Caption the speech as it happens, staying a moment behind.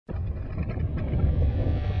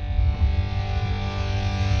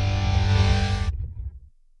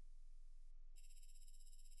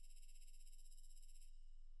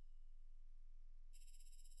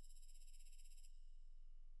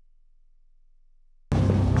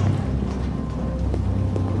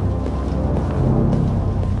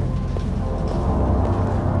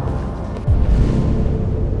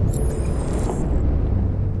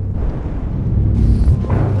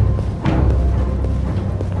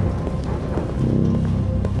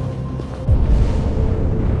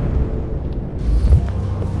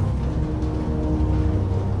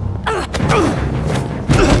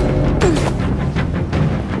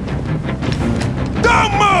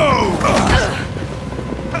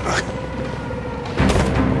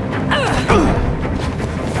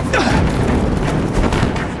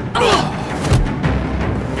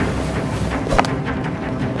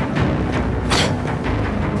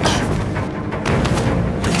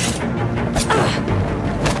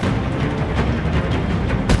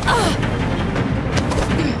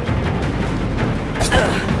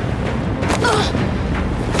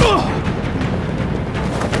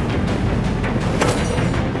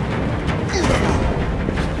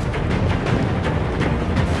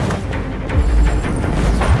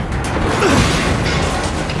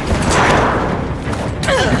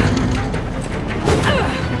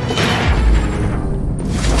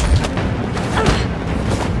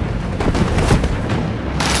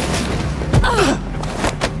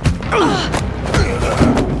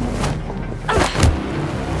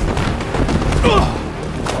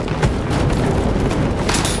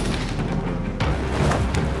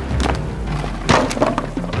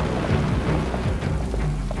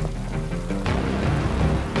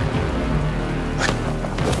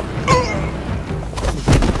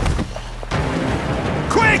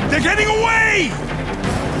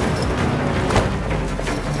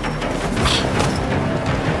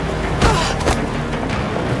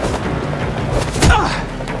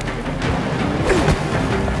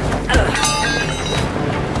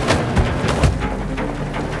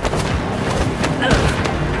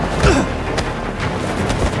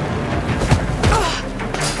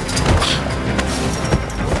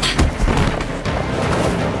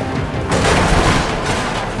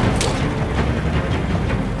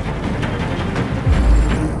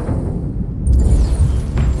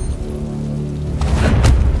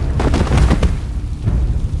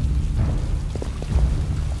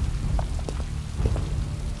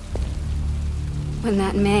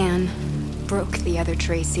other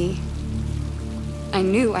Tracy. I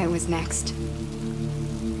knew I was next.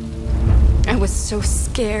 I was so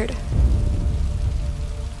scared.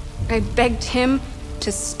 I begged him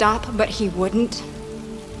to stop, but he wouldn't.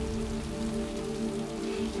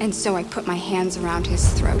 And so I put my hands around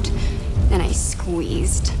his throat, and I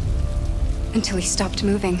squeezed until he stopped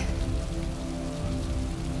moving.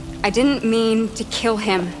 I didn't mean to kill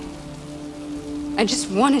him. I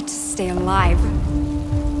just wanted to stay alive.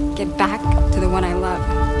 Get back to the one I love.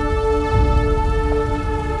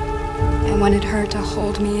 I wanted her to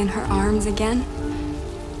hold me in her arms again.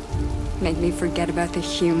 Make me forget about the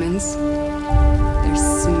humans. Their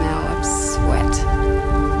smell of sweat.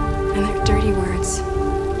 And their dirty words.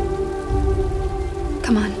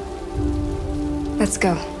 Come on. Let's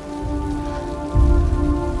go.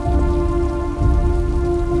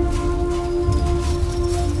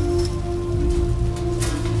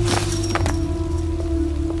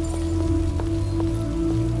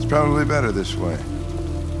 It's probably better this way.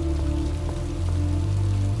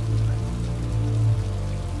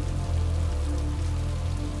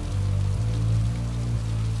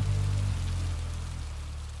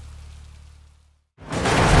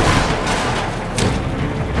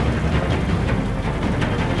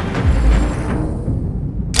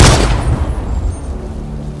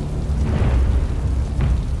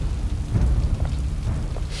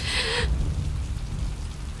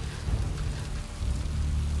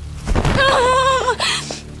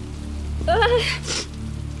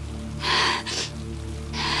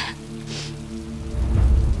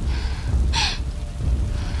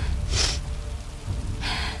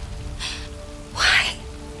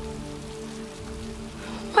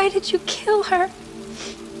 Why did you kill her?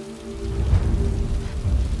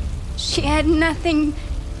 She had nothing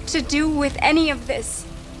to do with any of this.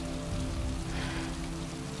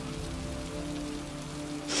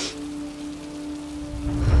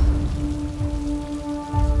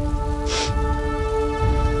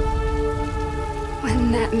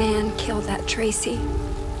 When that man killed that Tracy,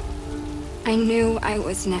 I knew I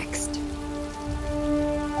was next.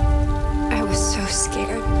 I was so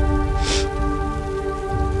scared.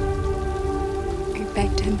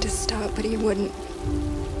 Begged him to stop, but he wouldn't.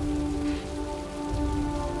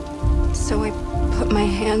 So I put my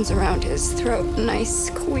hands around his throat and I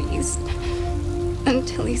squeezed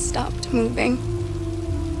until he stopped moving.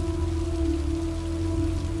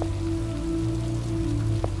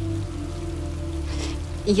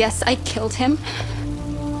 Yes, I killed him.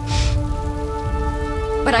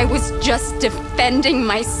 But I was just defending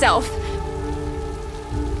myself.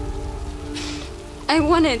 I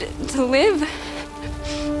wanted to live.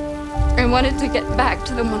 I wanted to get back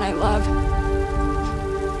to the one I love.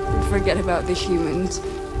 And forget about the humans,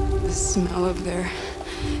 the smell of their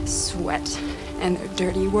sweat and their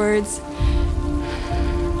dirty words.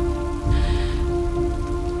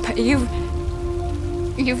 But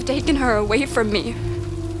you've taken her away from me.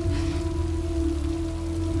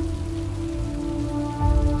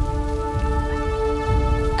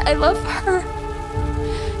 I love her.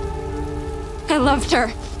 I loved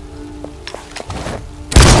her.